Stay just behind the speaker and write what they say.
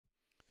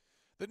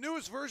The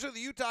newest version of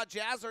the Utah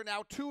Jazz are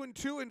now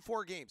 2-2 in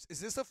 4 games. Is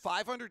this a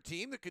 500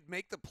 team that could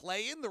make the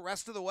play-in the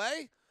rest of the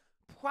way?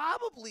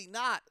 Probably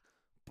not.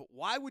 But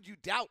why would you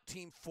doubt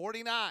Team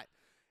 49?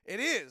 It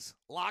is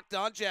Locked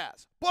On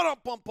Jazz. Pow.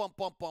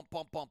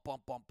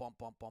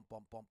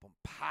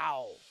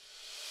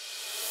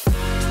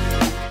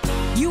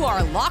 You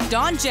are Locked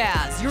On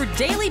Jazz, your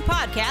daily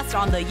podcast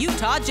on the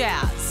Utah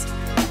Jazz.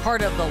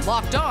 Part of the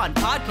Locked On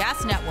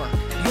Podcast Network,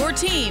 your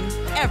team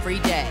every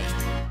day.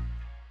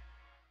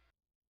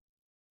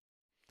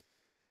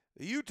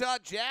 The Utah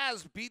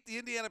Jazz beat the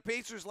Indiana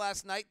Pacers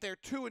last night. They're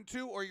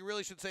 2-2, or you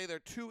really should say they're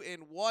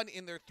 2-1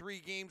 in their 3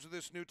 games with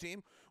this new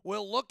team.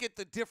 We'll look at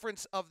the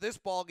difference of this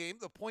ball game,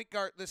 the point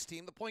guard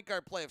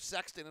play of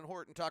Sexton and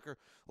Horton Tucker.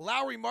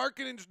 Lauri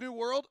Markkanen's new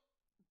world.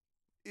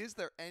 Is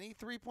there any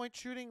three-point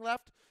shooting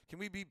left? Can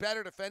we be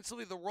better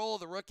defensively? The role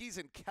of the rookies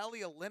and Kelly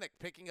Olynyk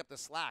picking up the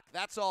slack.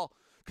 That's all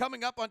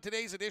coming up on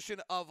today's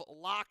edition of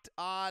Locked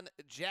On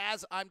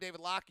Jazz. I'm David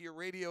Locke, your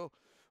radio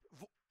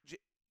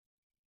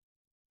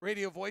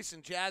voice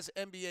and Jazz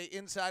NBA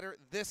insider.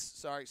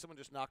 Sorry, someone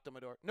just knocked on my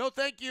door. No,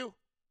 thank you.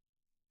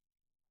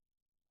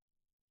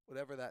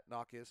 Whatever that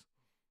knock is.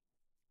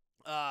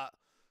 All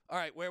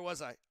right, where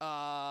was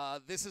I?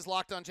 This is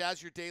Locked On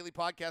Jazz, your daily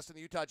podcast on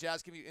the Utah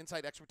Jazz, giving you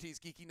insight, expertise,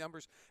 geeky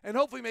numbers, and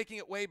hopefully making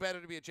it way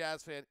better to be a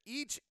Jazz fan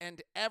each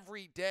and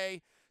every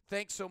day.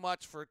 Thanks so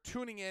much for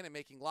tuning in and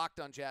making Locked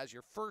On Jazz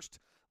your first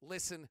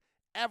listen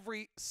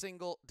every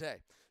single day.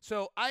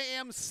 So I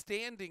am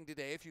standing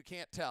today, if you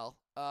can't tell,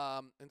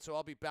 and so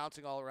I'll be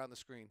bouncing all around the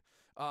screen.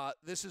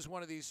 This is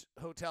one of these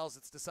hotels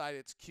that's decided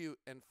it's cute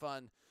and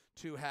fun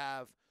to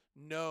have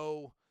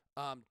no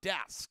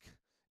desk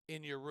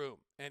in your room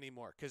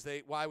anymore, because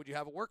why would you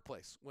have a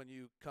workplace when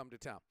you come to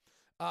town?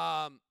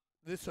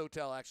 This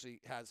hotel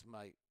actually has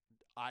my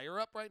ire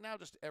up right now.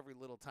 Just every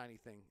little tiny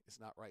thing is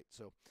not right.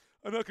 So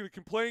I'm not going to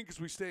complain because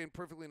we stay in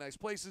perfectly nice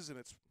places, and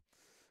it's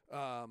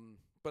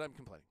but I'm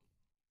complaining.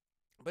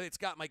 But it's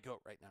got my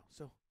goat right now.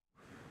 So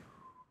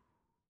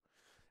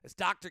as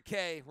Dr.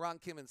 K, Ron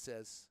Kimmon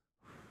says,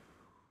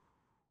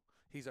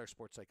 he's our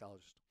sports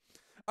psychologist.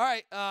 All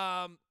right,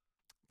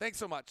 thanks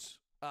so much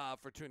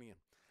for tuning in.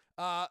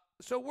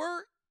 So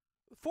we're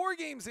 4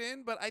 games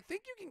in, but I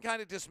think you can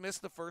kind of dismiss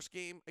the first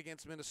game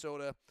against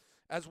Minnesota.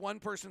 As one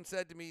person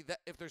said to me, that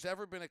if there's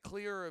ever been a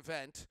clearer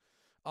event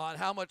on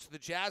how much the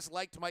Jazz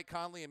liked Mike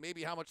Conley and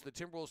maybe how much the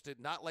Timberwolves did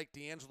not like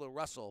D'Angelo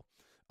Russell,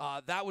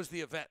 that was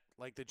the event.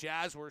 Like, the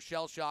Jazz were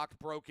shell-shocked,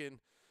 broken,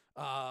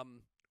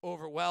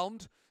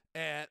 overwhelmed,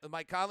 and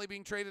Mike Conley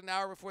being traded an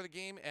hour before the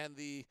game, and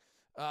the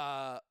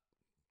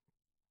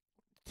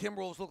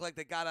Timberwolves looked like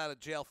they got out of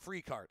jail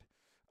free card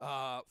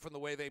from the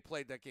way they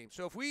played that game.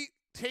 So if we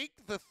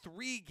take the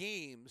 3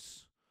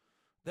 games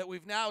that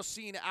we've now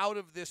seen out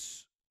of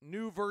this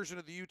new version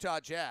of the Utah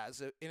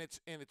Jazz, and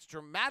it's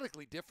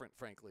dramatically different,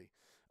 frankly,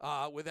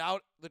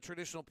 without the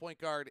traditional point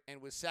guard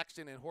and with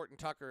Sexton and Horton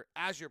Tucker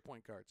as your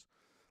point guards.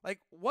 Like,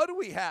 what do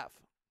we have?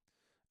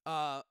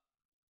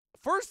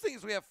 First thing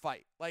is we have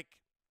fight. Like,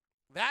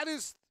 that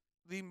is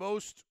the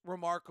most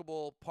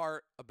remarkable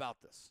part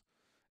about this,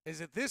 is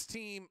that this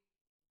team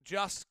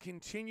just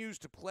continues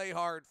to play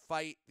hard,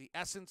 fight. The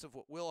essence of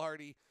what Will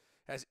Hardy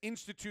has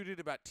instituted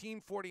about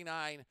Team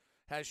 49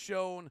 has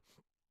shown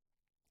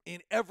in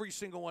every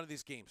single one of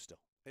these games still.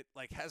 It,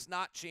 like, has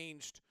not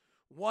changed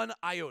one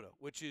iota,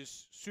 which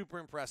is super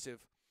impressive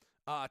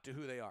to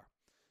who they are.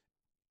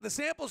 The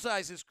sample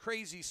size is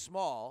crazy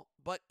small,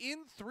 but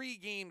in 3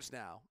 games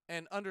now,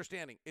 and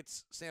understanding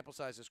its sample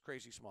size is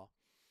crazy small,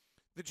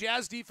 the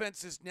Jazz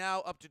defense is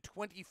now up to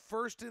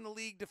 21st in the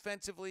league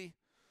defensively,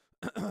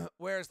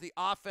 whereas the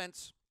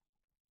offense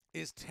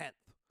is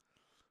 10th.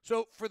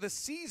 So for the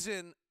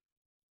season,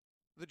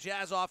 the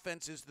Jazz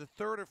offense is the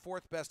 3rd or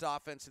 4th best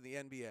offense in the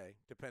NBA,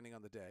 depending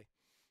on the day.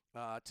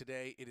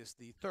 Today, it is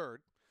the 3rd,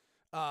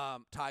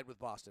 tied with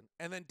Boston.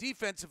 And then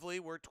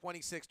defensively, we're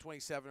 26,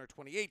 27, or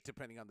 28,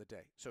 depending on the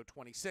day. So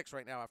 26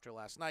 right now after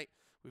last night.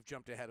 We've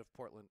jumped ahead of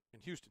Portland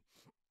and Houston.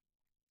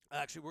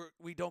 Actually,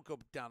 we don't go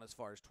down as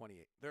far as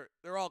 28.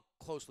 They're all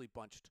closely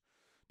bunched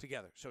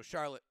together. So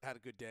Charlotte had a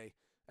good day.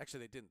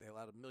 Actually, they didn't. They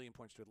allowed 1 million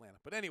points to Atlanta.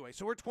 But anyway,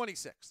 so we're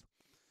 26th.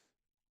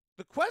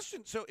 The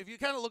question, so if you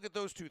kind of look at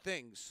those two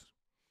things,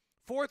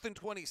 4th and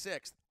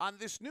 26th, on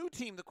this new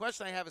team, the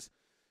question I have is,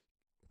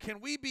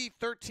 can we be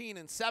 13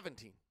 and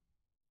 17?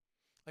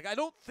 Like, I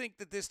don't think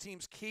that this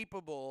team's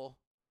capable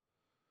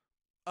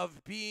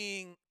of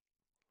being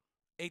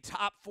a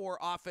top 4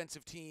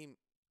 offensive team.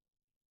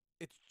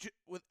 It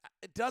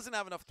doesn't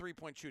have enough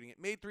three-point shooting. It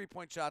made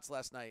three-point shots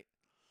last night.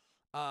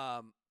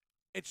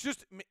 It's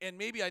just, and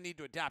maybe I need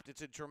to adapt.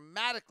 It's a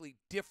dramatically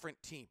different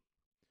team.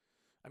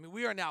 I mean,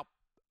 we are now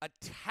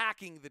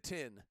attacking the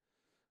tin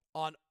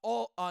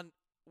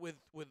with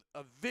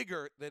a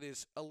vigor that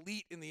is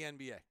elite in the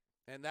NBA,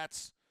 and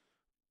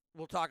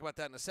we'll talk about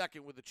that in a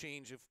second with the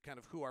change of kind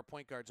of who our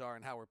point guards are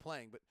and how we're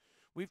playing. But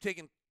we've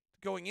taken,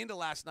 going into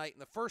last night in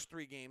the first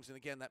 3 games, and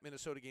again, that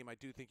Minnesota game I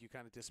do think you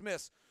kind of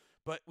dismiss,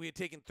 but we had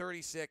taken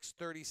 36,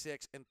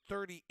 36, and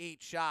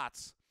 38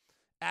 shots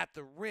at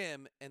the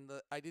rim, and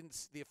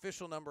the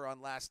official number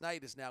on last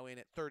night is now in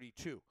at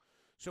 32.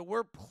 So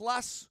we're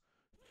plus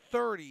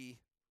 30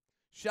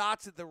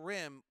 shots at the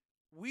rim.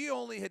 We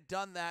only had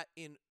done that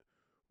in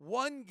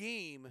one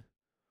game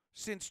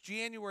since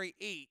January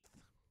 8th,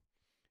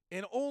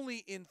 and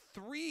only in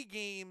 3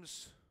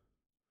 games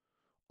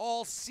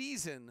all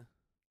season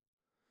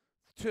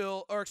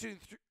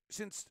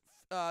since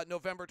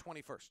November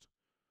 21st.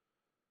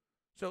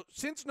 So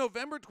since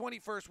November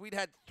 21st, we'd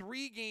had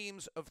 3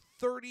 games of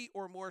 30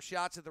 or more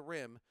shots at the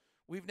rim.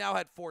 We've now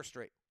had 4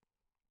 straight.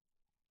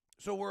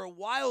 So we're a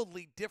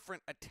wildly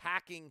different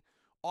attacking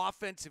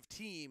offensive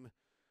team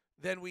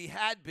than we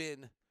had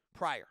been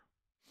prior.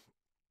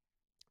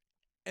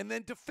 And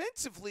then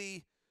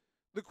defensively,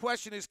 the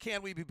question is,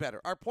 can we be better?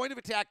 Our point of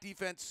attack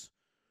defense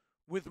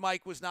with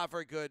Mike was not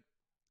very good.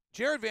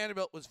 Jared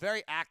Vanderbilt was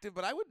very active,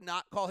 but I would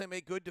not call him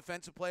a good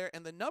defensive player,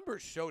 and the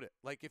numbers showed it.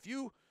 Like, if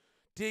you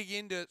dig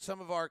into some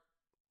of our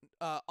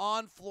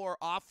on-floor,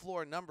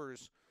 off-floor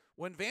numbers,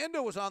 when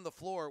Vando was on the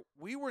floor,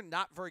 we were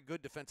not very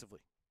good defensively.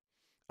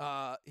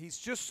 He's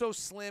just so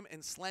slim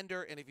and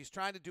slender, and if he's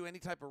trying to do any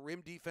type of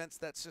rim defense,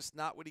 that's just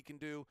not what he can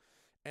do.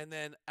 And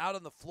then out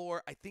on the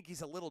floor, I think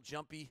he's a little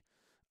jumpy.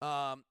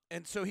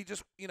 And so he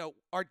just,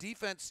 our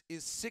defense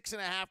is 6.5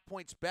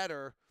 points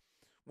better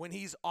when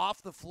he's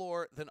off the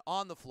floor than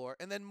on the floor.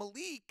 And then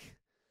Malik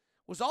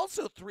was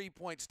also 3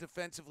 points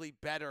defensively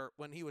better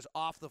when he was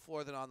off the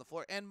floor than on the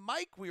floor. And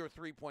Mike, we were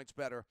 3 points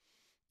better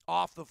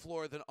off the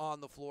floor than on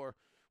the floor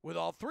with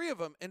all 3 of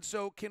them. And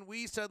so can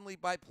we suddenly,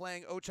 by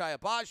playing Ochai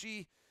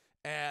Agbaji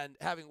and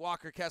having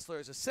Walker Kessler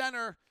as a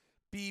center,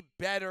 be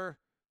better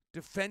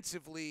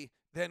defensively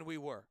than we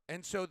were?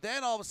 And so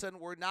then all of a sudden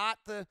we're not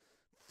the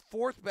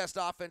 4th best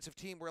offensive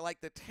team. We're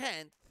like the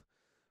 10th,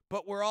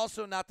 but we're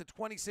also not the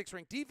 26th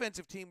ranked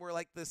defensive team. We're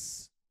like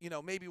this,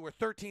 maybe we're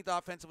 13th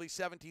offensively,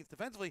 17th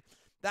defensively.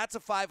 That's a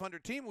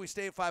 500 team. We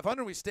stay at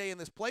 500. We stay in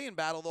this play-in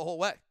battle the whole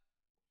way.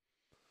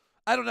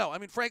 I don't know. I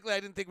mean, frankly, I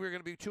didn't think we were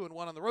going to be 2-1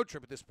 on the road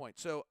trip at this point.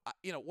 So,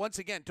 once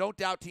again, don't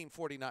doubt Team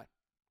 49.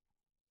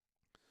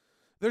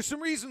 There's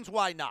some reasons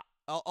why not.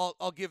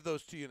 I'll give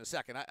those to you in a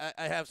second.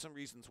 I have some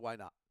reasons why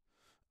not.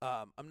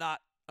 I'm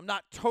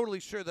not totally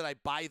sure that I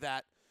buy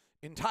that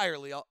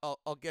entirely.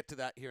 I'll get to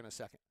that here in a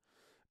second.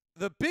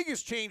 The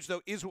biggest change,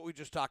 though, is what we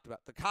just talked about.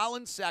 The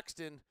Collin,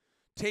 Sexton,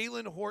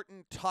 Talen,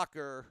 Horton,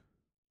 Tucker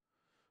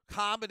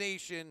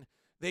combination.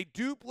 They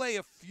do play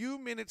a few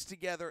minutes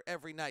together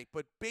every night,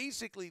 but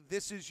basically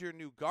this is your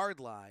new guard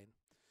line.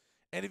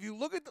 And if you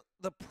look at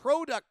the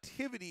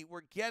productivity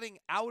we're getting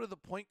out of the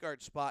point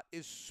guard spot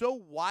is so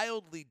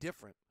wildly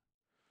different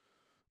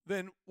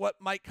than what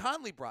Mike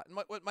Conley brought. And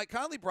what Mike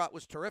Conley brought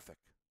was terrific.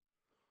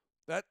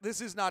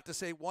 This is not to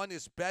say one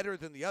is better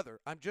than the other.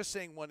 I'm just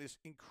saying one is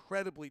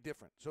incredibly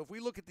different. So if we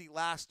look at the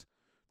last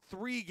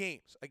 3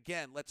 games,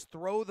 again, let's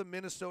throw the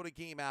Minnesota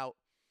game out.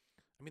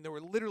 I mean, there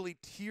were literally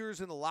tears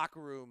in the locker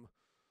room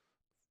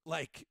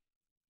like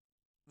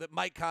that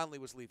Mike Conley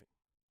was leaving.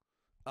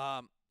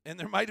 And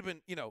there might have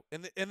been,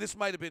 and this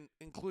might have been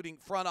including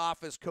front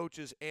office,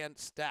 coaches, and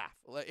staff,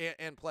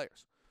 and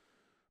players.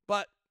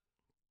 But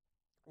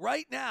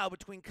right now,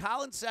 between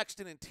Collin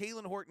Sexton and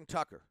Talen Horton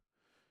Tucker,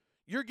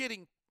 you're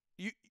getting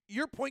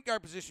your point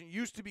guard position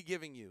used to be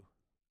giving you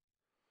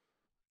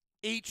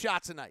 8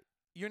 shots a night.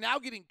 You're now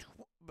getting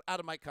out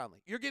of Mike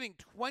Conley. You're getting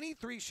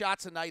 23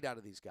 shots a night out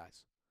of these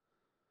guys.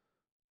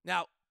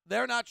 Now,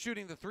 they're not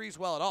shooting the threes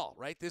well at all,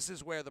 right? This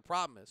is where the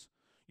problem is.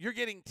 You're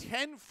getting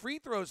 10 free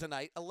throws a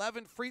night,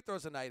 11 free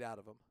throws a night out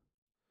of them.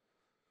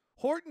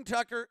 Horton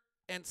Tucker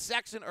and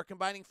Sexton are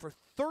combining for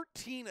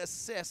 13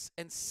 assists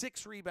and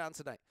 6 rebounds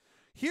a night.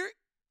 Here,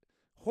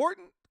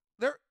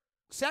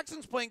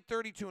 Sexton's playing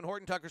 32 and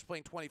Horton Tucker's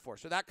playing 24.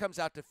 So that comes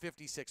out to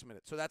 56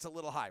 minutes. So that's a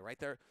little high, right?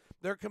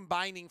 They're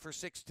combining for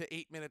 6 to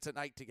 8 minutes a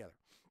night together.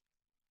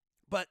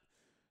 But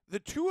the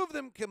 2 of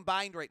them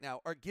combined right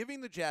now are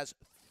giving the Jazz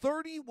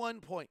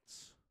 31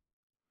 points,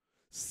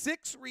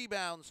 6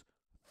 rebounds,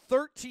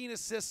 13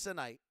 assists a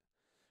night,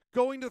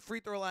 going to the free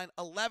throw line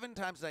 11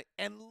 times a night,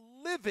 and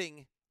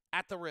living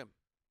at the rim.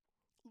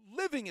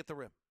 Living at the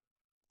rim.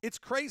 It's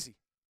crazy.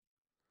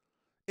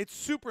 It's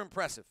super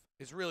impressive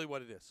is really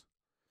what it is.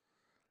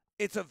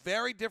 It's a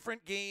very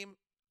different game.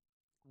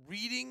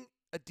 Reading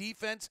a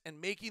defense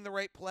and making the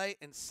right play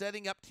and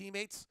setting up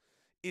teammates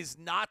is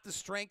not the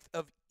strength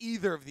of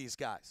either of these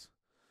guys.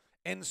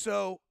 And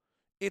so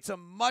it's a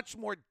much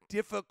more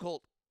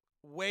difficult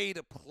way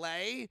to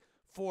play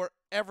for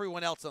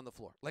everyone else on the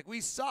floor. Like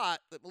we saw it,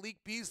 that Malik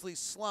Beasley's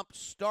slump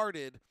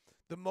started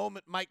the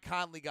moment Mike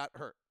Conley got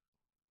hurt.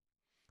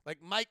 Like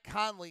Mike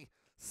Conley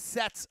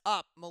sets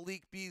up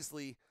Malik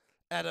Beasley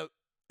at a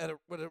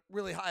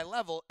really high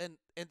level, and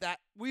that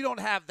we don't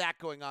have that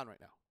going on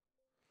right now.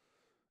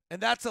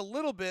 And that's a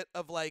little bit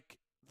of like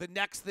the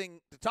next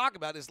thing to talk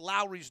about is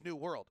Lauri's new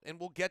world, and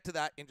we'll get to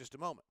that in just a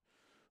moment.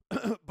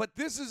 But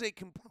this is a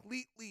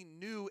completely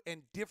new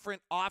and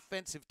different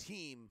offensive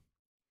team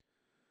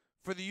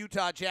for the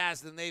Utah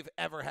Jazz than they've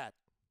ever had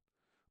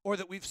or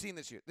that we've seen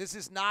this year. This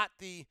is not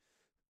the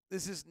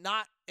this is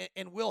not,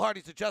 and Will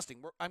Hardy's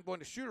adjusting. I'm going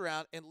to shoot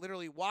around and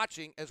literally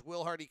watching as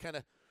Will Hardy kind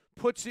of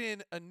puts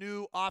in a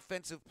new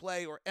offensive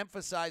play or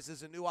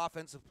emphasizes a new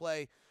offensive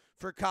play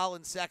for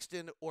Collin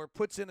Sexton or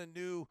puts in a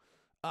new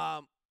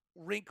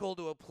wrinkle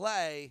to a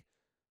play,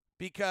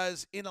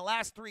 because in the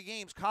last 3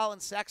 games, Collin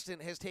Sexton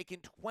has taken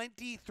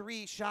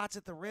 23 shots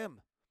at the rim.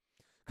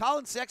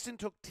 Collin Sexton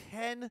took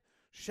 10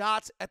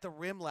 shots at the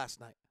rim last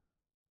night.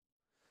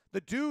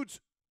 The dude's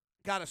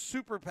got a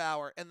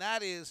superpower, and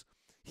that is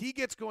he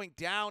gets going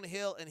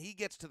downhill and he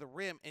gets to the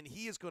rim, and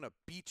he is going to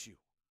beat you.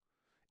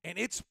 And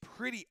it's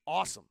pretty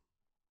awesome.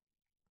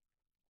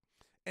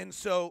 And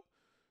so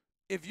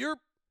if you're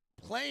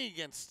playing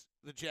against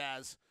the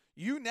Jazz,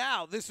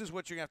 this is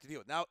what you're going to have to deal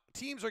with. Now,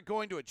 teams are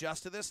going to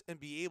adjust to this and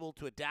be able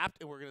to adapt,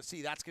 and we're going to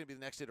see that's going to be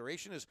the next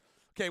iteration is,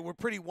 okay, we're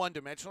pretty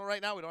one-dimensional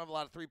right now. We don't have a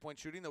lot of three-point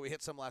shooting, though we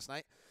hit some last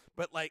night.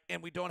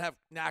 And we don't have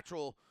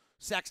natural –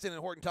 Sexton and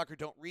Horton Tucker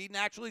don't read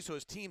naturally, so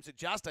as teams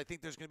adjust, I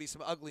think there's going to be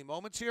some ugly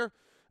moments here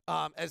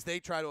as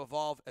they try to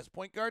evolve as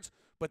point guards.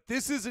 But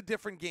this is a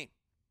different game.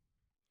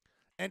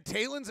 And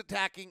Talen's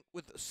attacking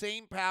with the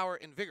same power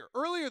and vigor.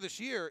 Earlier this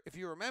year, if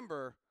you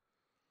remember,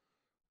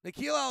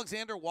 Nickeil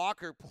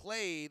Alexander-Walker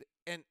played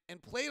and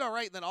played all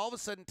right, and then all of a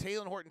sudden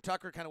Talen Horton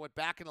Tucker kind of went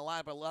back in the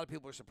line, but a lot of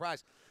people were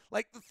surprised.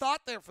 Like, the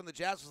thought there from the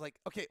Jazz was like,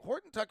 okay,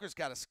 Horton Tucker's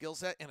got a skill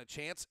set and a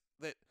chance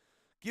that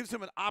gives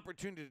him an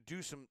opportunity to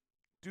do some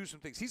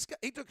things.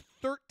 He took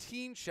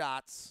 13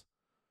 shots,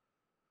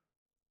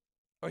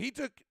 or he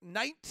took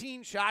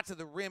 19 shots at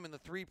the rim in the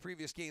 3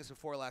 previous games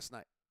before last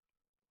night.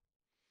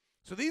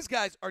 So these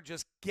guys are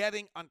just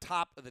getting on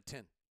top of the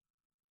tin.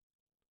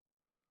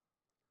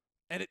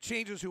 And it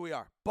changes who we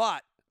are.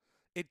 But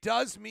it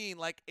does mean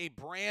like a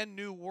brand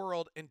new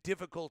world and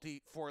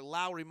difficulty for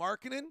Lauri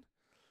Markkanen.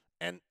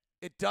 And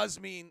it does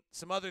mean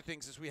some other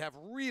things as we have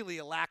really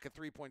a lack of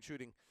three-point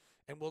shooting.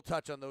 And we'll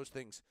touch on those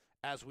things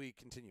as we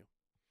continue.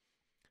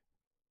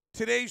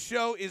 Today's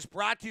show is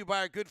brought to you by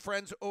our good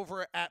friends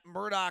over at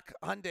Murdoch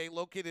Hyundai,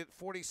 located at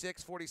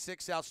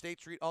 4646 South State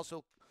Street,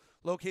 also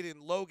located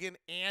in Logan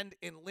and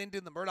in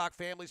Linden. The Murdoch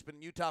family's been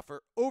in Utah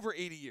for over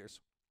 80 years,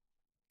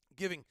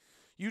 giving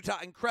Utah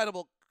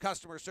incredible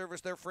customer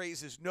service. Their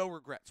phrase is no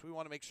regrets. We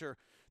want to make sure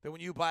that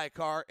when you buy a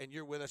car and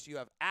you're with us, you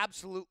have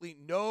absolutely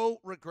no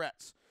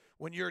regrets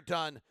when you're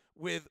done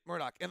with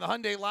Murdoch. And the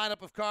Hyundai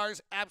lineup of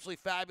cars,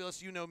 absolutely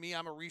fabulous. You know me,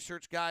 I'm a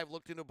research guy. I've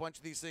looked into a bunch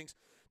of these things,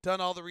 done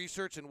all the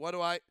research, and what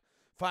do I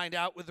find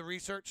out with the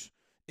research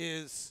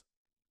is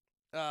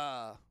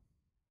that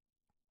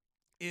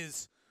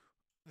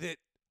the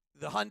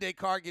Hyundai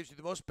car gives you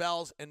the most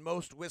bells and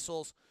most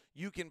whistles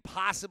you can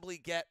possibly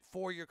get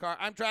for your car.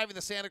 I'm driving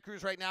the Santa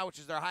Cruz right now, which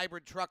is their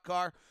hybrid truck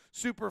car.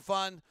 Super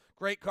fun,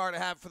 great car to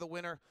have for the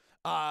winter.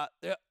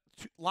 The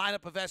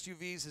lineup of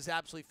SUVs is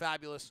absolutely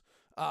fabulous.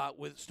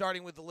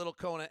 Starting with the little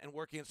Kona and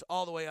working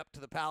all the way up to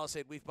the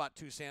Palisade. We've bought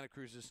 2 Santa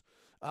Cruzes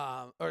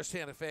or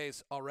Santa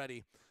Fe's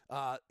already.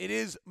 It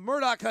is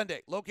Murdoch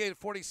Hyundai, located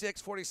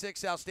 4646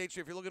 South State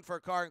Street. If you're looking for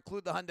a car,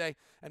 include the Hyundai,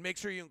 and make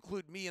sure you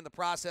include me in the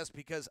process,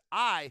 because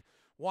I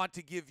want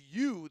to give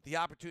you the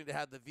opportunity to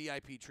have the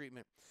VIP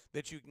treatment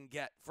that you can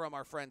get from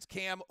our friends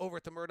Cam over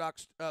at the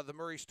the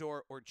Murray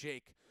store, or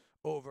Jake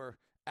over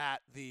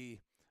at the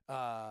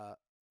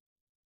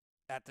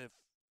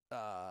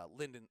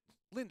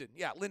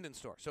Linden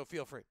store. So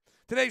feel free.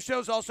 Today's show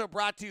is also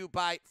brought to you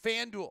by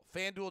FanDuel.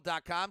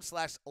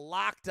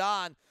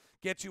 FanDuel.com/LockedOn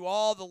gets you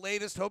all the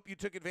latest. Hope you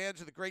took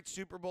advantage of the great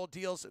Super Bowl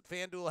deals that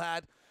FanDuel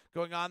had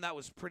going on. That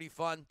was pretty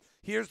fun.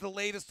 Here's the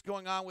latest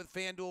going on with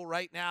FanDuel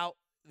right now.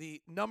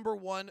 The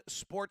 #1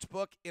 sports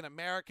book in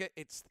America.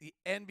 It's the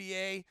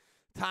NBA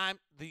time.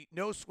 The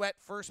no sweat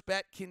first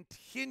bet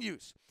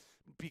continues,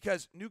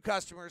 because new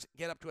customers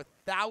get up to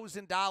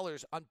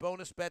 $1,000 on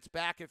bonus bets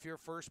back if your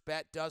first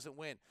bet doesn't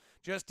win.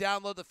 Just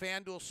download the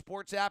FanDuel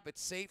Sports app.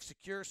 It's safe,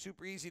 secure,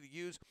 super easy to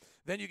use.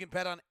 Then you can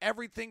bet on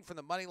everything from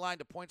the money line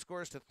to point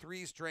scores to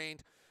threes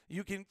drained.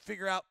 You can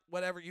figure out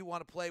whatever you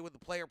want to play with the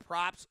player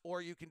props,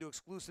 or you can do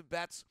exclusive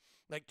bets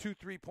like 2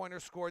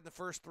 3-pointers scored in the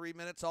first 3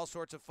 minutes, all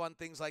sorts of fun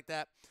things like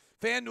that.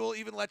 FanDuel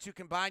even lets you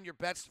combine your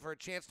bets for a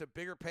chance to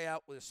bigger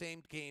payout with the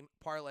same game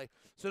parlay.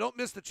 So don't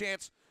miss the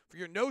chance for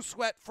your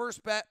no-sweat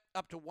first bet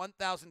up to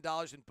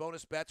 $1,000 in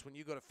bonus bets when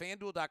you go to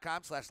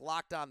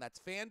FanDuel.com/LockedOn. That's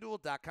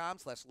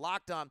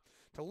FanDuel.com/LockedOn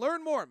to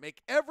learn more.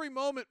 Make every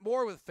moment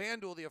more with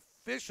FanDuel, the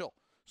official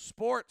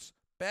sports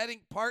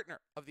betting partner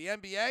of the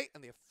NBA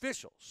and the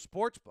official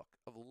sportsbook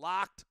of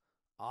Locked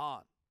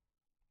On.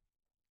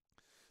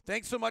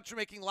 Thanks so much for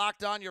making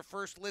Locked On your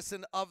first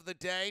listen of the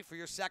day. For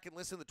your second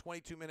listen, the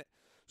 22-minute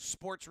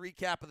sports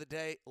recap of the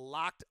day,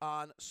 Locked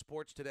On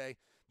Sports Today.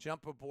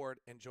 Jump aboard,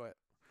 enjoy it.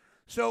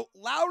 So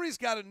Lauri's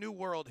got a new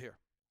world here.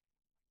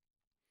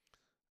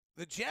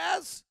 The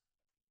Jazz,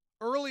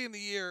 early in the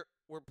year,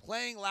 were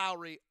playing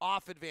Lauri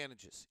off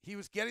advantages. He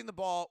was getting the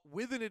ball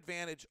with an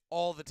advantage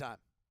all the time.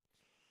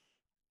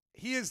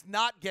 He is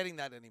not getting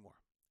that anymore.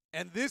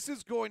 And this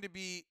is going to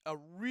be a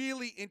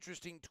really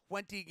interesting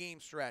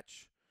 20-game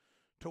stretch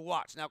to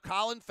watch. Now,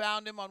 Collin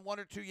found him on 1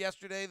 or 2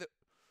 yesterday that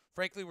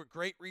frankly, were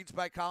great reads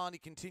by Collin. He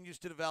continues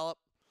to develop.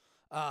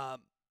 The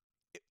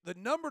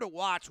number to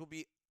watch will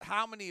be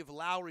how many of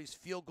Lauri's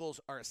field goals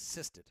are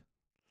assisted.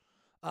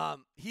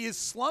 He has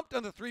slumped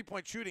on the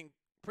three-point shooting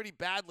pretty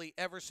badly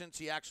ever since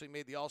he actually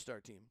made the All-Star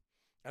team.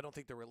 I don't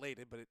think they're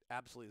related, but it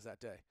absolutely is that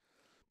day.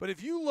 But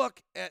if you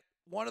look at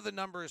one of the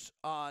numbers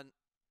on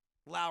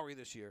Lauri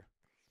this year,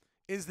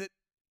 is that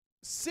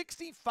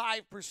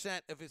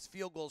 65% of his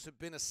field goals have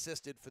been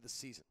assisted for the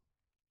season.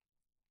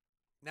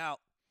 Now,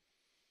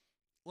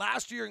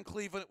 last year in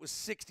Cleveland, it was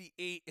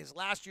 68. His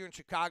last year in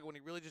Chicago, when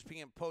he really just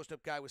became a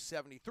post-up guy, was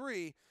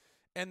 73.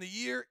 And the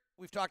year,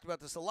 we've talked about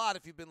this a lot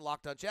if you've been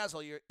Locked On Jazz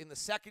all year, in the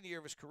second year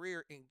of his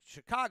career in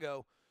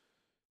Chicago,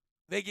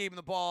 they gave him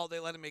the ball, they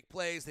let him make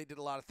plays, they did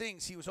a lot of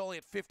things. He was only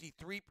at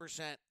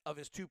 53% of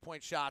his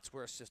two-point shots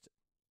were assisted.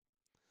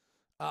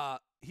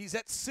 He's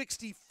at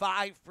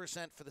 65%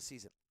 for the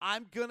season.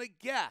 I'm going to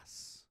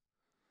guess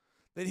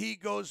that he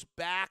goes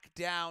back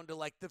down to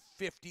like the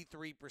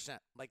 53%.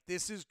 Like,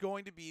 this is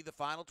going to be the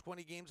final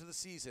 20 games of the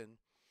season.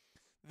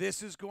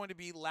 This is going to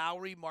be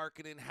Lauri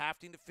Markkanen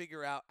having to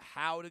figure out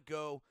how to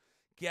go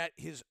get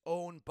his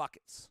own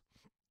buckets.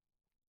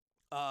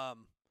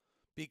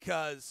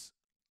 Because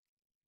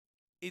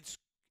it's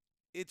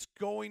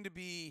going to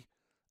be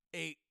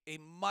a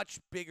much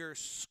bigger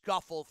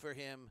scuffle for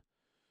him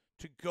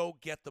to go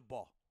get the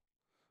ball.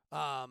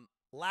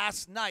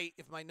 Last night,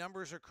 if my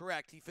numbers are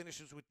correct, he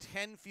finishes with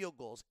 10 field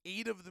goals,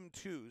 8 of them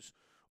twos.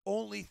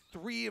 Only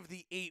 3 of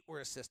the 8 were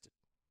assisted.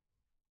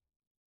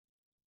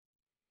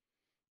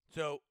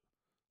 So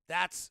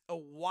that's a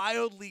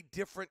wildly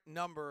different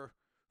number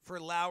for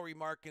Lauri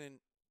Markkanen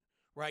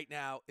right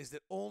now, is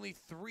that only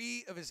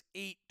 3 of his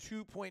 8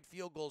 two-point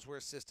field goals were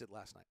assisted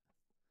last night.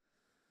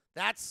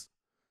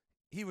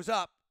 He was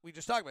up. We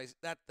just talked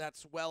about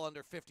that's well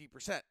under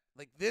 50%.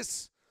 Like,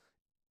 this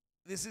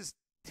is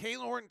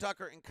Talen, Horton,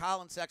 Tucker, and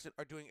Collin Sexton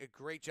are doing a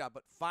great job,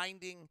 but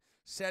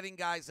setting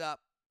guys up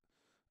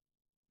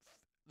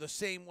the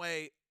same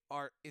way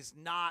is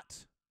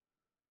not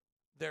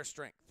their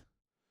strength.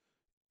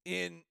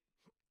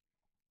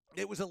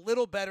 It was a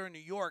little better in New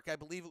York. I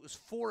believe it was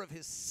 4 of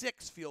his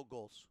 6 field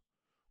goals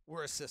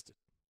were assisted.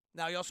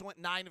 Now, he also went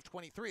 9 of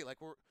 23. Like,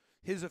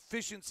 his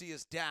efficiency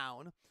is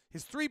down.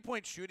 His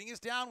three-point shooting is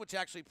down, which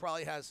actually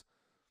probably has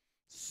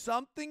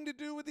something to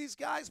do with these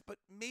guys, but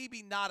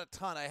maybe not a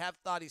ton. I have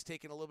thought he's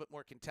taken a little bit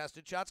more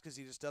contested shots because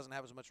he just doesn't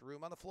have as much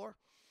room on the floor.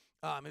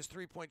 His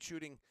three-point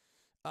shooting,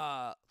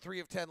 3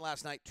 of 10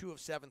 last night, 2 of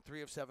 7,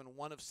 3 of 7,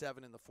 1 of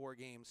 7 in the 4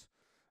 games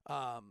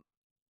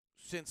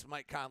since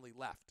Mike Conley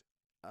left.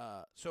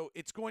 So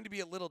it's going to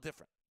be a little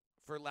different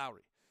for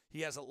Lauri.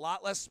 He has a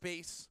lot less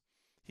space.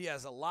 He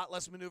has a lot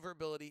less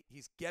maneuverability.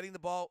 He's getting the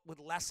ball with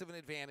less of an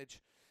advantage.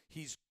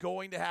 He's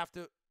going to have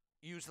to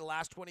use the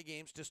last 20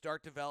 games to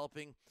start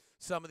developing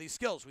some of these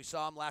skills. We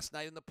saw him last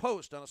night in the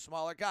post on a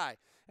smaller guy,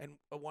 and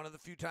one of the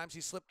few times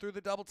he slipped through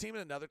the double team,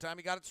 and another time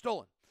he got it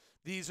stolen.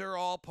 These are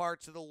all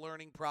parts of the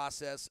learning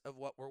process of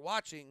what we're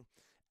watching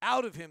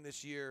out of him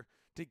this year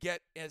to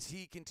get as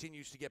he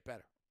continues to get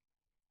better.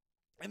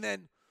 And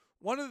then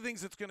one of the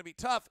things that's going to be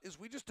tough is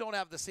we just don't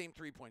have the same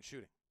three-point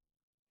shooting.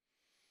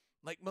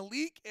 Like,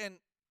 Malik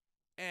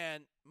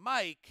and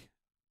Mike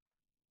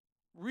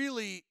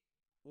really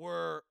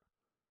were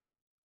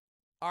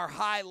our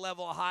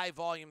high-level,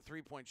 high-volume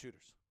three-point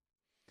shooters.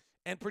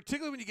 And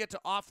particularly when you get to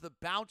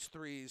off-the-bounce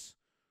threes,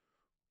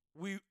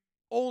 we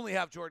only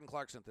have Jordan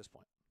Clarkson at this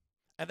point.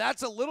 And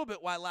that's a little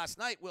bit why last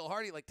night Will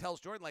Hardy tells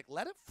Jordan,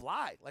 let it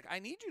fly. I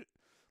need you.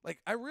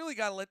 I really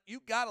got to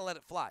let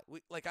it fly.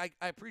 I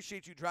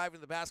appreciate you driving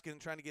to the basket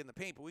and trying to get in the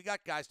paint, but we got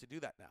guys to do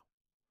that now.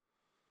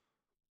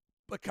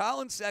 But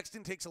Collin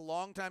Sexton takes a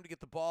long time to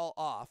get the ball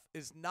off,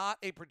 is not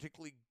a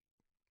particularly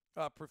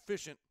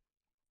proficient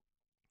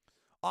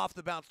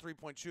off-the-bounce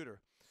three-point shooter.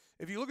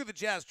 If you look at the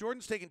Jazz,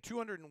 Jordan's taken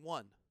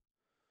 201.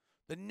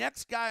 The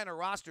next guy on our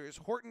roster is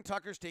Horton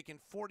Tucker's taken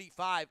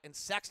 45, and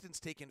Sexton's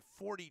taken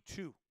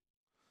 42.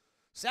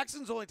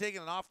 Sexton's only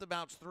taken an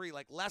off-the-bounce three,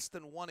 less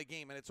than 1 a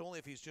game, and it's only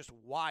if he's just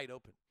wide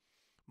open.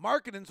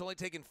 Markkanen's only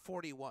taken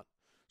 41.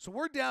 So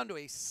we're down to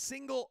a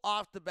single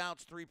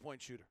off-the-bounce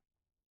three-point shooter.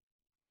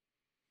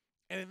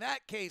 And in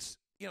that case,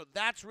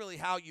 that's really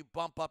how you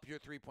bump up your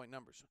three-point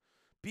numbers.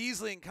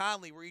 Beasley and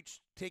Conley were each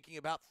taking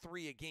about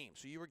 3 a game.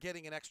 So you were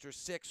getting an extra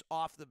 6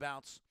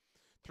 off-the-bounce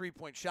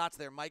three-point shots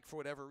there. Mike, for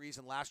whatever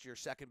reason, last year,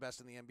 second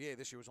best in the NBA.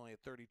 This year was only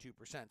at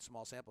 32%,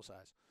 small sample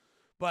size.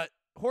 But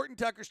Horton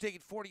Tucker's taken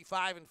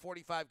 45 in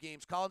 45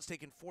 games. Collin's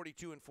taken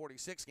 42 in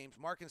 46 games.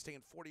 Markkanen's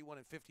taken 41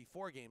 in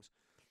 54 games.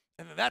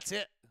 And then that's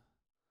it.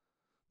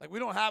 We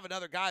don't have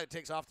another guy that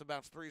takes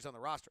off-the-bounce threes on the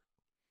roster.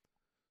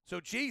 So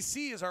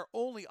JC is our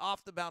only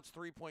off-the-bounce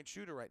three-point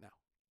shooter right now.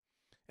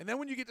 And then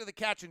when you get to the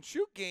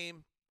catch-and-shoot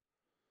game,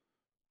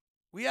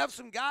 we have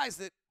some guys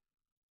that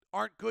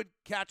aren't good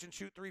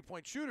catch-and-shoot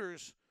three-point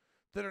shooters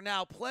that are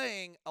now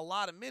playing a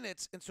lot of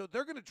minutes, and so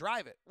they're going to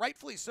drive it.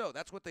 Rightfully so.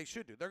 That's what they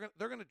should do.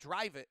 They're going to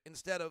drive it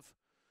instead of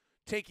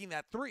taking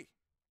that three.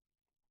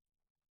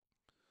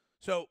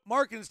 So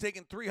Markkanen's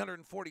taking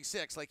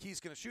 346, he's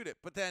going to shoot it.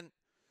 But then,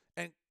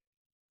 and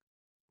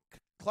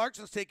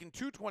Clarkson's taken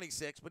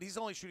 226, but he's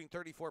only shooting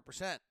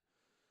 34%.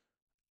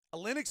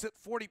 Olynyk's at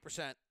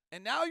 40%.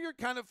 And now you're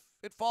kind of,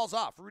 it falls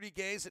off. Rudy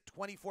Gay's at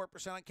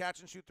 24% on catch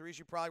and shoot threes.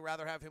 You'd probably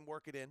rather have him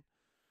work it in.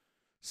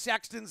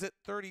 Sexton's at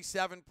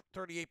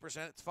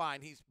 38%. It's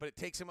fine. But it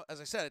takes him, as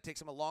I said, it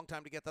takes him a long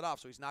time to get that off,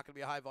 so he's not going to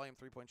be a high-volume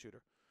three-point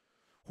shooter.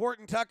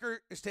 Horton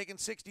Tucker is taking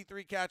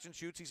 63 catch and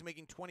shoots. He's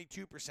making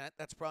 22%.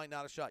 That's probably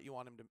not a shot you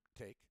want him to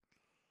take.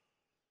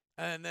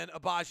 And then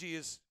Abaji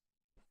is,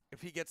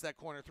 if he gets that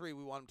corner three,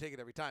 we want him to take it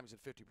every time. He's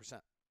at 50%.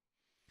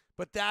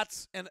 But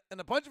that's, and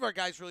a bunch of our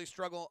guys really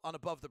struggle on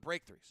above the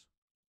break threes.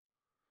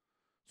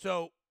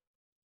 So,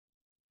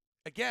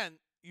 again,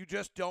 you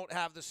just don't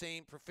have the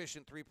same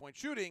proficient three-point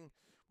shooting,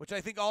 which I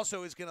think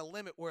also is going to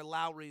limit where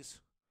Lauri's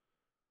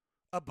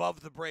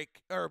above the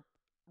break or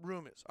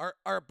room is. Our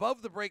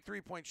above the break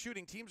three-point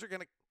shooting teams are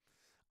going to,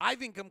 I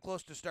think, come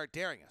close to start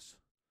daring us.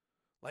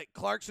 Like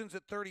Clarkson's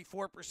at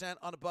 34%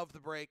 on above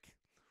the break.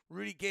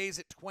 Rudy Gay's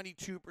at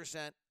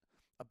 22%.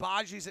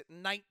 Abaji's at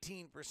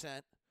 19%.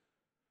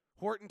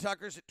 Horton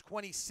Tucker's at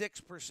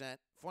 26%.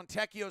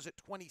 Fontecchio's at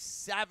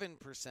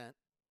 27%.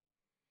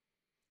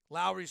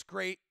 Lauri's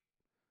great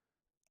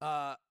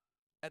at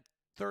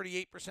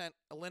 38%.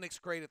 Olynyk's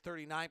great at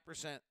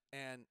 39%.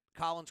 And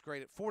Collin's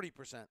great at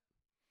 40%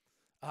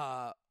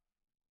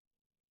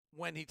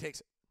 when he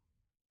takes it.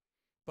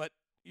 But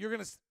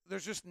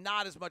there's just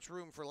not as much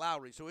room for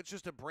Lauri. So it's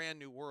just a brand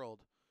new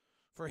world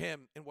for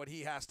him and what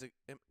he has to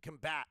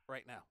combat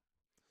right now.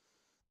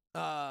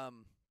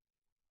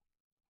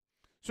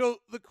 So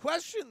the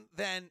question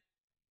then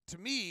to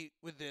me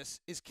with this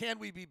is, can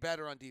we be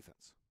better on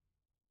defense?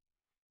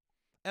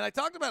 And I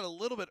talked about it a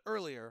little bit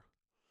earlier,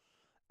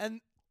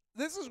 and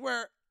this is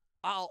where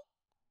I'll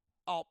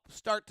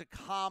start to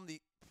calm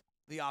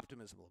the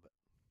optimism a little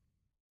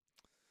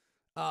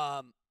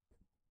bit.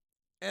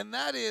 And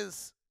that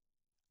is,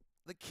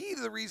 the key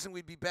to the reason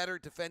we'd be better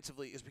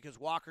defensively is because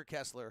Walker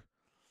Kessler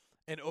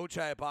and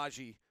Ochai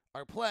Agbaji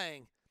are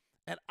playing,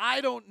 and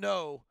I don't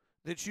know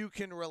that you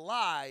can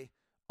rely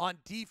on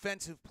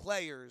defensive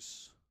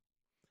players,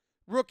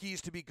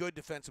 rookies, to be good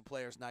defensive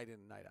players night in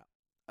and night out.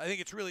 I think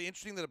it's really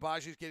interesting that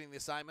Agbaji is getting the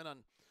assignment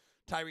on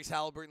Tyrese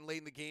Halliburton late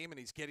in the game, and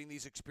he's getting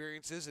these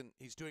experiences, and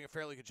he's doing a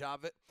fairly good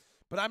job of it.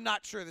 But I'm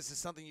not sure this is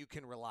something you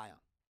can rely on.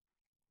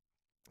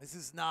 This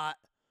is not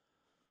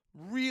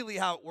really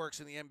how it works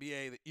in the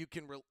NBA, that you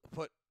can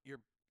put your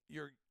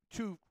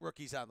two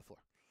rookies out on the floor.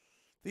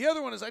 The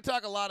other one is, I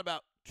talk a lot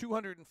about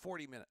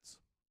 240 minutes,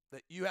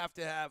 that you have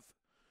to have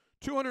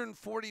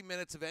 240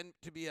 minutes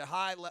to be a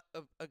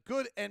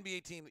good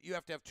NBA team, that you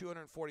have to have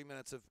 240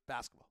 minutes of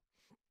basketball.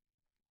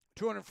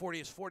 240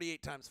 is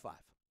 48 times 5.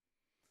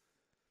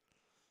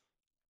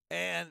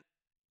 And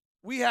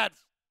we had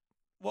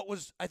what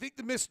was, I think,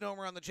 the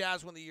misnomer on the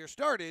Jazz when the year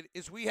started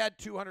is we had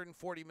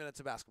 240 minutes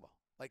of basketball.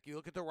 Like, you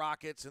look at the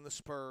Rockets and the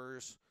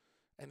Spurs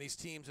and these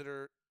teams that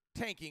are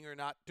tanking or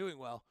not doing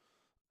well,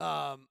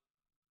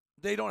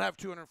 they don't have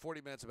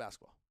 240 minutes of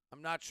basketball.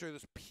 I'm not sure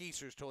the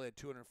Pacers totally had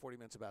 240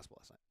 minutes of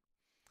basketball last night.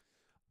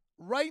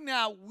 Right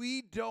now,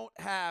 we don't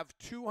have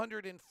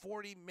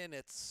 240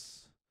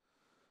 minutes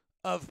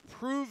of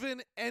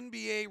proven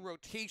NBA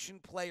rotation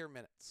player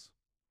minutes.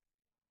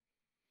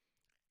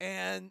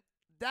 And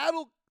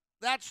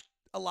that's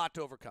a lot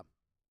to overcome.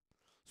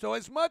 So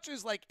as much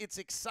as, like, it's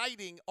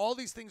exciting, all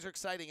these things are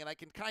exciting, and I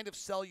can kind of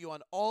sell you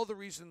on all the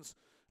reasons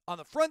on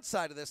the front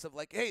side of this of,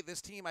 like, hey,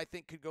 this team I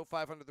think could go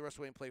 500 the rest of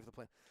the way and play for the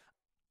play.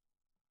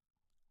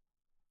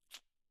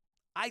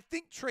 I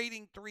think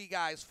trading 3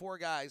 guys, 4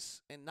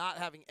 guys, and not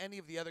having any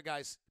of the other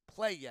guys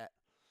play yet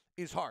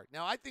is hard.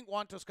 Now, I think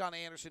Juan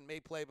Toscano-Anderson may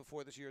play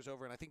before this year is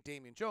over, and I think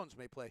Damian Jones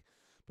may play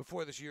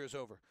before this year is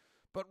over.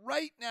 But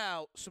right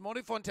now,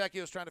 Simone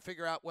Fontecchio is trying to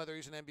figure out whether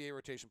he's an NBA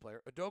rotation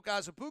player. Udoka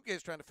Azubuike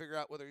is trying to figure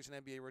out whether he's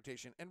an NBA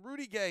rotation. And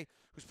Rudy Gay,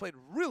 who's played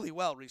really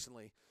well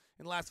recently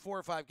in the last 4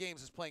 or 5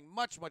 games, is playing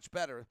much, much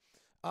better.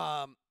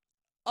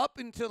 Up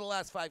until the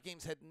last 5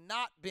 games, had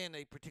not been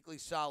a particularly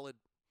solid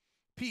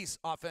piece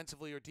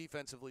offensively or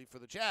defensively for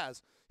the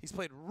Jazz. He's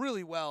played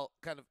really well,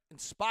 kind of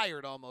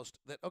inspired almost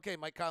that, okay,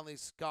 Mike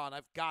Conley's gone.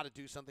 I've got to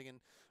do something. And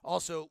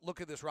also,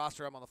 look at this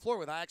roster I'm on the floor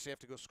with. I actually have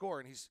to go score,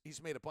 and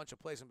he's made a bunch of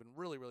plays and been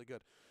really, really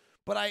good.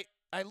 But I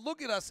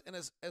look at us, and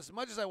as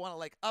much as I want to,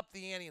 like, up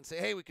the ante and say,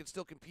 hey, we can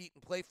still compete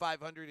and play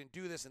 500 and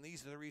do this, and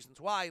these are the reasons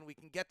why, and we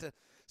can get to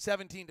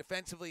 17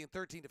 defensively and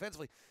 13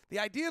 defensively, the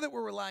idea that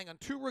we're relying on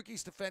 2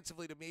 rookies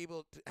defensively to be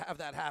able to have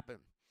that happen,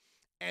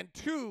 and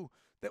 2,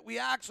 that we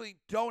actually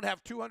don't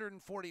have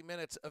 240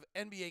 minutes of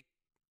NBA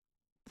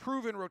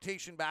proven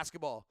rotation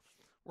basketball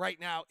right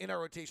now in our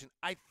rotation,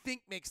 I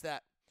think makes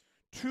that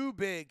too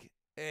big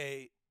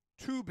a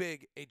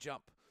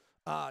jump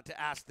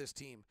to ask this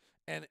team.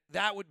 And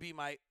that would be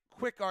my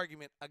quick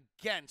argument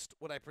against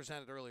what I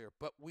presented earlier,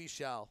 but we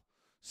shall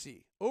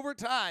see. Over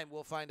time,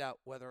 we'll find out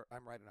whether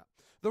I'm right or not.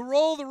 The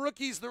role of the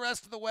rookies the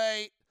rest of the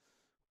way.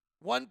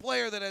 One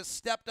player that has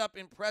stepped up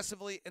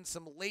impressively, and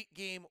some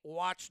late-game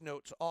watch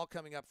notes all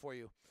coming up for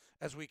you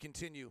as we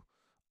continue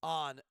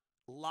on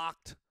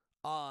Locked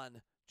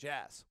On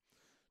Jazz.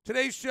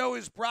 Today's show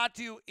is brought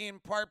to you in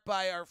part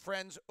by our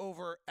friends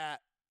over at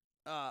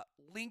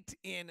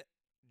LinkedIn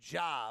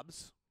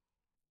Jobs.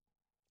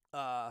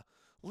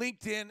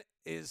 LinkedIn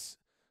is,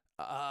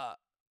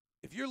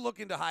 if you're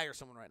looking to hire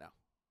someone right now,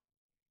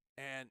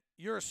 and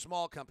you're a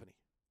small company,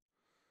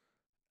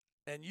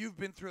 and you've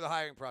been through the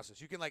hiring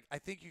process, you can I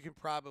think you can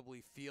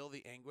probably feel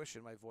the anguish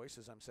in my voice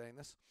as I'm saying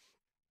this,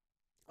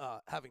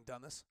 having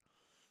done this.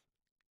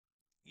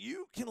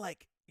 You can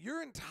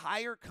your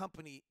entire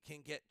company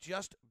can get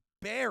just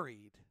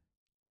buried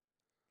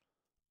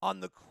on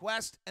the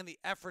quest and the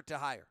effort to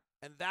hire.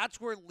 And that's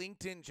where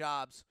LinkedIn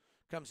Jobs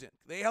comes in.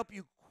 They help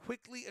you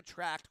quickly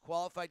attract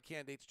qualified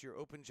candidates to your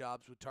open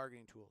jobs with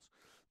targeting tools.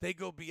 They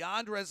go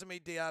beyond resume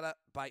data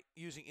by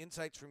using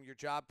insights from your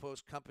job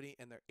post, company,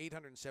 and their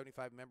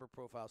 875 member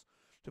profiles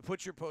to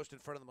put your post in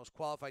front of the most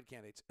qualified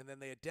candidates. And then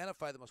they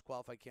identify the most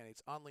qualified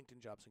candidates on LinkedIn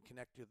Jobs and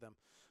connect to them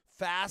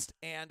fast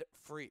and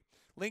free.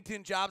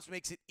 LinkedIn Jobs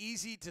makes it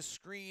easy to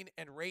screen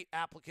and rate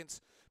applicants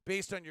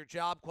based on your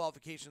job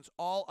qualifications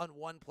all on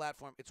one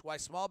platform. It's why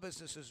small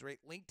businesses rate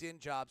LinkedIn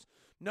Jobs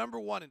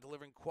 #1 in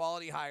delivering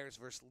quality hires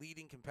versus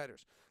leading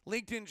competitors.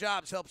 LinkedIn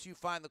Jobs helps you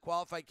find the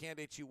qualified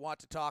candidates you want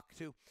to talk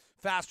to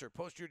faster.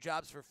 Post your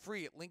jobs for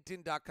free at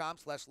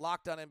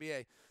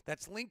linkedin.com/LockedOnNBA.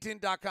 That's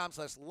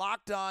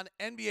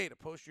linkedin.com/LockedOnNBA to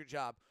post your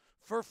job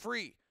for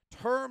free.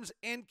 Terms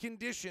and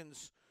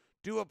conditions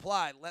do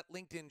apply. Let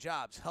LinkedIn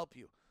Jobs help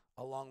you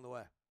along the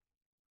way.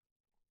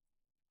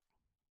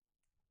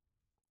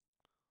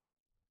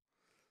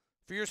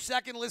 For your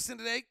second listen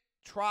today,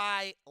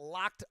 try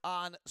Locked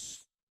On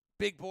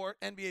Big Board,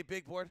 NBA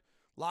Big Board.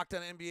 Locked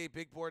On NBA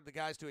Big Board. The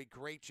guys do a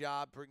great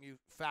job, bring you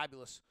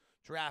fabulous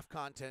draft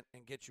content,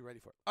 and get you ready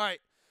for it. All right.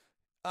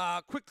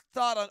 Quick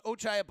thought on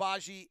Ochai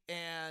Agbaji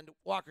and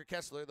Walker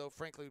Kessler, though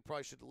frankly we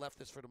probably should have left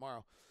this for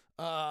tomorrow.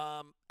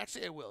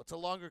 Actually, I will. It's a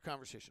longer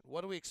conversation.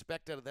 What do we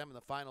expect out of them in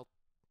the final?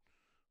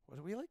 What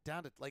are we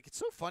down to? It's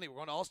so funny. We're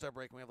going to All-Star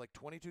break and we have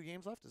 22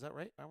 games left. Is that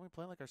right? Aren't we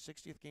playing our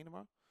 60th game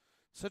tomorrow?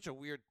 Such a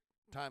weird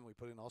time we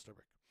put in All-Star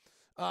break.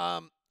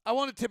 I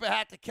want to tip a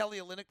hat to Kelly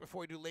Olynyk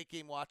before we do late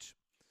game watch.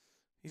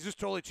 He's just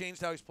totally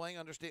changed how he's playing.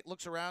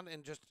 Looks around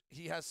and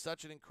he has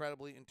such an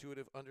incredibly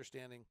intuitive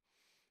understanding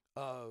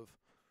of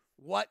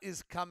what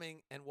is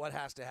coming and what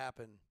has to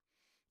happen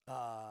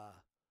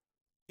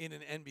in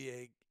an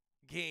NBA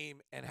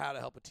game and how to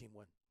help a team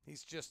win.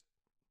 He's just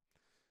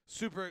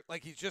super,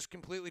 he's just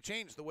completely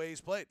changed the way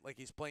he's played.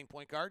 He's playing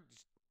point guard,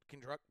 he's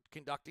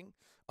conducting,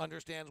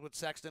 understands what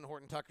Sexton,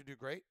 Horton, Tucker do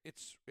great.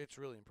 It's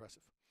really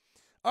impressive.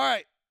 All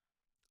right.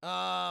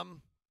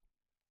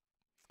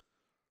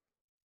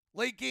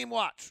 Late game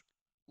watch.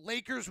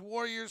 Lakers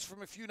Warriors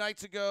from a few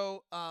nights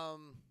ago.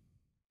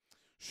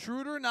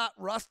 Schroeder, not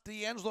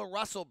D'Angelo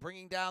Russell,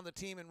 bringing down the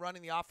team and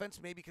running the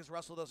offense, maybe because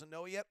Russell doesn't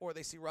know it yet, or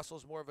they see Russell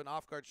as more of an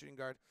off-guard shooting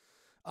guard.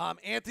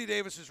 Anthony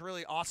Davis is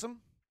really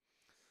awesome.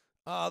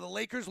 The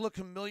Lakers look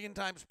a million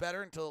times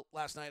better until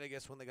last night, I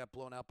guess, when they got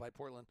blown out by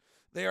Portland.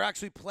 They are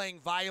actually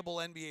playing viable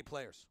NBA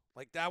players.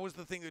 That was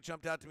the thing that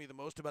jumped out to me the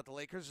most about the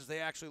Lakers, is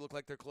they actually look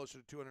like they're closer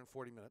to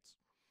 240 minutes.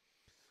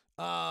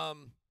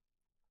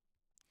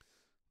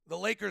 The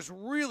Lakers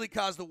really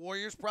caused the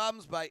Warriors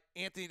problems by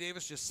Anthony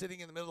Davis just sitting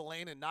in the middle of the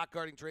lane and not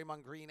guarding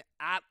Draymond Green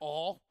at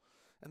all.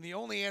 And the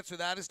only answer to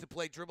that is to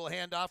play dribble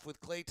handoff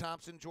with Klay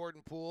Thompson,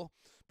 Jordan Poole.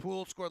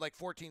 Poole scored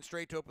 14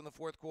 straight to open the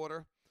fourth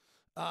quarter.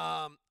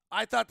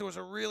 I thought there was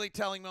a really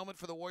telling moment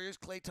for the Warriors.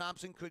 Klay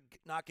Thompson could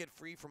not get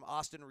free from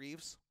Austin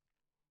Reeves.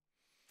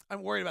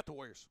 I'm worried about the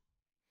Warriors.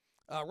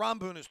 Ron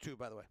Boone is too,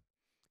 by the way.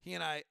 He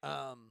and I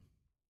are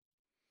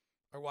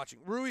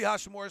watching. Rui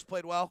Hashimura's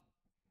played well.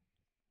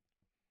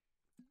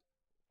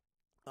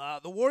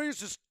 The Warriors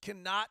just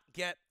cannot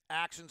get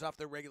actions off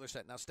their regular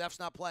set. Now, Steph's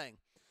not playing,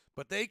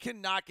 but they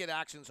cannot get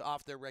actions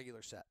off their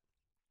regular set.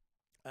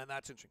 And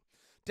that's interesting.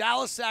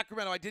 Dallas,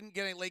 Sacramento. I didn't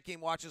get any late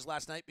game watches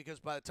last night because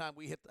by the time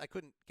I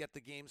couldn't get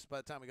the games by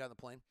the time we got on the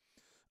plane.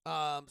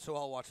 So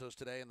I'll watch those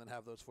today and then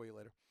have those for you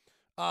later.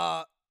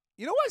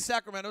 You know why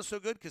Sacramento's so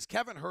good? Because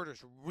Kevin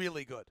Huerter's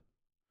really good.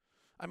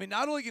 I mean,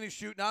 not only can he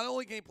shoot, not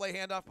only can he play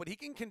handoff, but he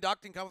can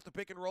conduct and come with the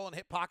pick and roll and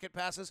hit pocket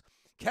passes.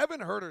 Kevin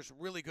Huerter's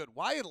really good.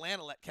 Why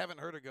Atlanta let Kevin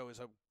Huerter go is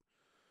a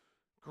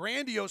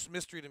grandiose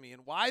mystery to me,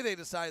 and why they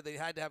decided they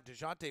had to have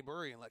DeJounte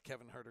Murray and let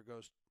Kevin Huerter go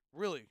is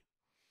really.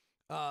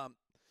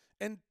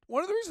 And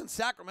one of the reasons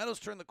Sacramento's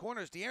turned the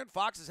corner is De'Aaron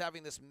Fox is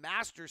having this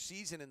master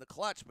season in the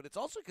clutch, but it's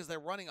also because they're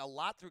running a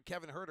lot through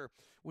Kevin Huerter,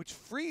 which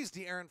frees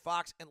De'Aaron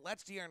Fox and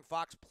lets De'Aaron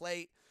Fox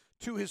play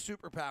to his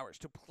superpowers,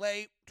 to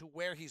play to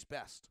where he's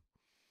best.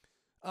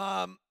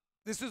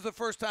 This is the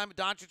first time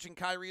Doncic and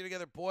Kyrie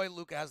together. Boy,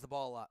 Luka has the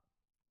ball a lot.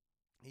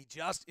 He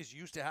just is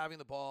used to having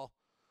the ball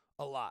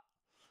a lot.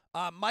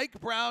 Mike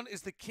Brown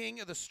is the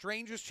king of the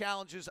strangest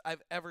challenges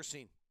I've ever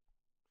seen.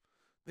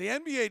 The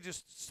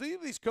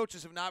NBA these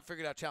coaches have not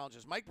figured out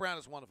challenges. Mike Brown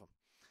is one of them.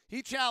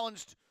 He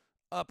challenged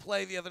a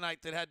play the other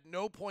night that had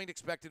no point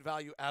expected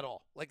value at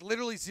all.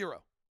 Literally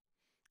zero.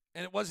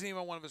 And it wasn't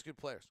even one of his good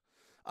players.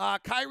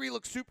 Kyrie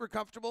looks super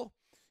comfortable.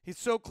 He's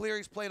so clear.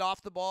 He's played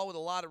off the ball with a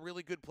lot of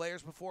really good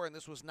players before, and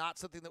this was not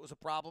something that was a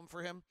problem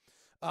for him.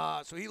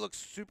 So he looks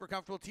super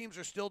comfortable. Teams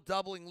are still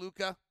doubling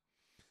Luka.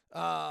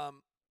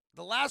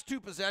 The last 2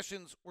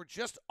 possessions were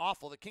just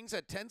awful. The Kings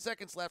had 10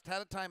 seconds left,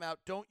 had a timeout,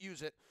 don't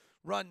use it,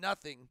 run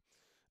nothing.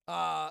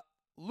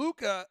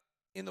 Luka,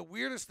 in the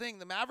weirdest thing,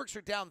 the Mavericks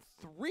are down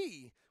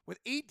 3 with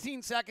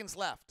 18 seconds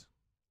left.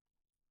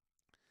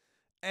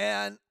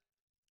 And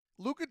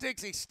Luka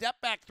takes a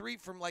step-back 3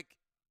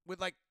 with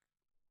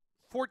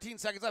 14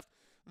 seconds left.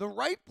 The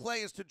right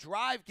play is to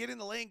drive, get in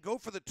the lane, go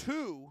for the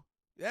 2.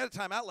 They had a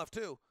timeout left,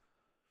 too.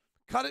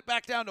 Cut it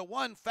back down to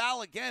 1,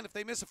 foul again. If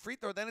they miss a free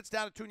throw, then it's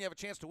down to 2 and you have a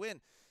chance to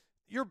win.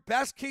 Your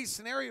best case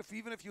scenario,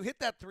 even if you hit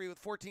that 3 with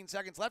 14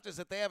 seconds left, is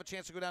that they have a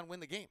chance to go down and win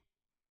the game.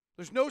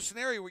 There's no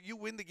scenario where you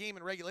win the game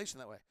in regulation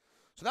that way.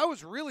 So that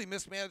was really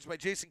mismanaged by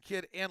Jason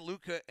Kidd and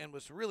Luka and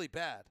was really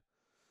bad.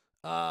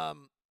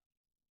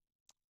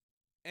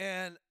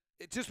 And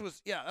it just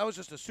was, that was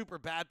just a super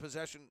bad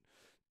possession.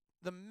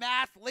 The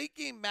late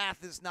game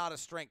math is not a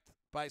strength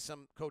by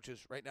some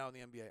coaches right now in the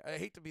NBA. I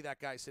hate to be that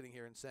guy sitting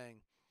here and saying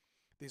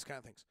these kind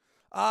of things.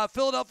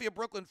 Philadelphia,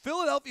 Brooklyn.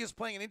 Philadelphia is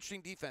playing an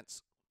interesting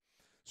defense.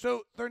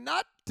 So they're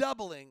not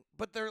doubling,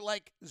 but they're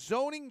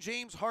zoning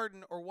James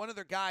Harden or one of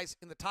their guys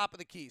in the top of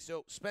the key.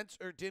 So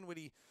Spencer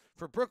Dinwiddie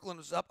for Brooklyn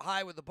was up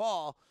high with the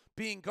ball,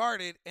 being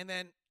guarded, and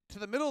then to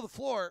the middle of the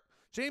floor,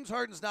 James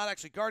Harden's not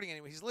actually guarding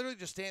anyone. He's literally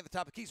just standing at the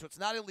top of the key, so it's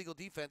not illegal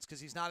defense because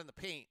he's not in the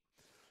paint.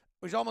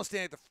 He's almost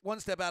standing at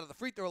one step out of the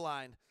free throw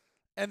line.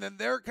 And then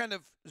they're kind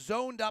of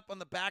zoned up on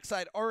the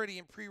backside already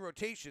in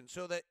pre-rotation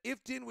so that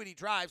if Dinwiddie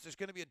drives, there's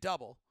going to be a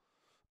double.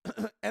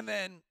 And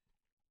then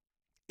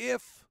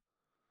if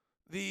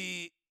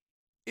he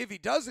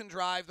doesn't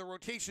drive, the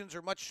rotations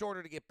are much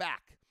shorter to get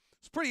back.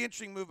 It's a pretty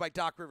interesting move by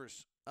Doc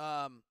Rivers.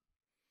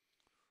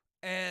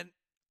 And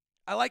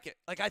I like it.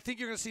 I think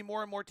you're going to see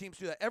more and more teams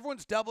do that.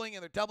 Everyone's doubling,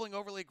 and they're doubling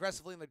overly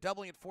aggressively, and they're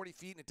doubling at 40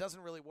 feet, and it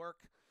doesn't really work.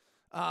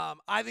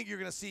 I think you're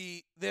going to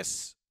see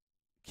this.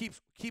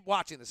 Keep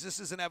watching this. This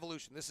is an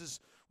evolution. This is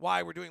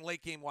why we're doing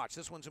late game watch.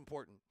 This one's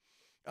important.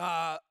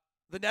 The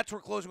Nets were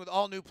closing with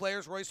all new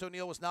players. Royce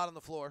O'Neal was not on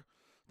the floor.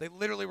 They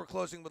literally were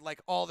closing with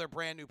all their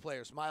brand new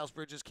players. Miles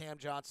Bridges, Cam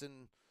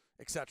Johnson,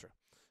 etc.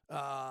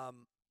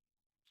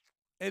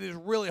 It is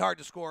really hard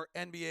to score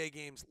NBA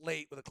games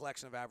late with a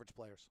collection of average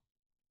players.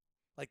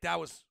 That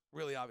was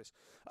really obvious.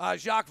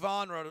 Jacques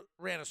Vaughn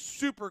ran a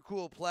super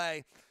cool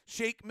play.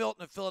 Shake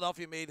Milton of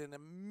Philadelphia made an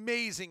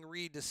amazing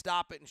read to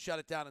stop it and shut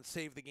it down and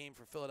save the game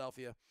for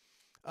Philadelphia.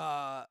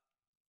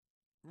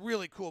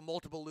 Really cool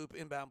multiple loop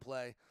inbound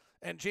play.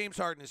 And James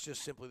Harden is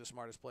just simply the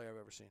smartest player I've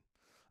ever seen.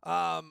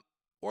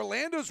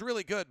 Orlando's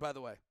really good, by the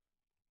way.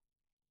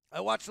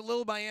 I watched a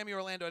little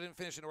Miami-Orlando. I didn't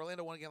finish it.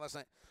 Orlando won again last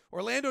night.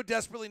 Orlando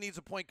desperately needs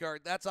a point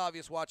guard. That's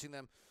obvious watching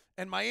them.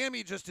 And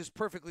Miami just is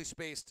perfectly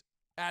spaced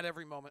at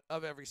every moment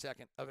of every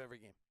second of every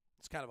game.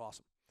 It's kind of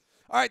awesome.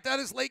 All right, that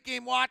is Late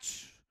Game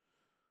Watch.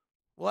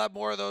 We'll have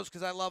more of those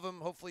because I love them.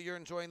 Hopefully you're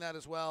enjoying that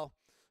as well.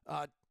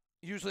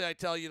 Usually I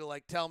tell you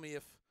to tell me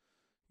if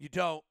you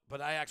don't, but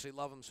I actually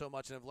love them so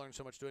much and I've learned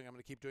so much doing. I'm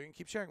going to keep doing and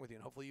keep sharing with you,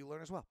 and hopefully you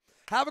learn as well.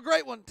 Have a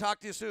great one.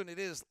 Talk to you soon. It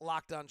is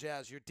Locked On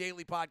Jazz, your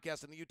daily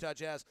podcast on the Utah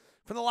Jazz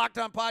from the Locked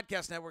On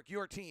Podcast Network,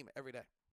 your team every day.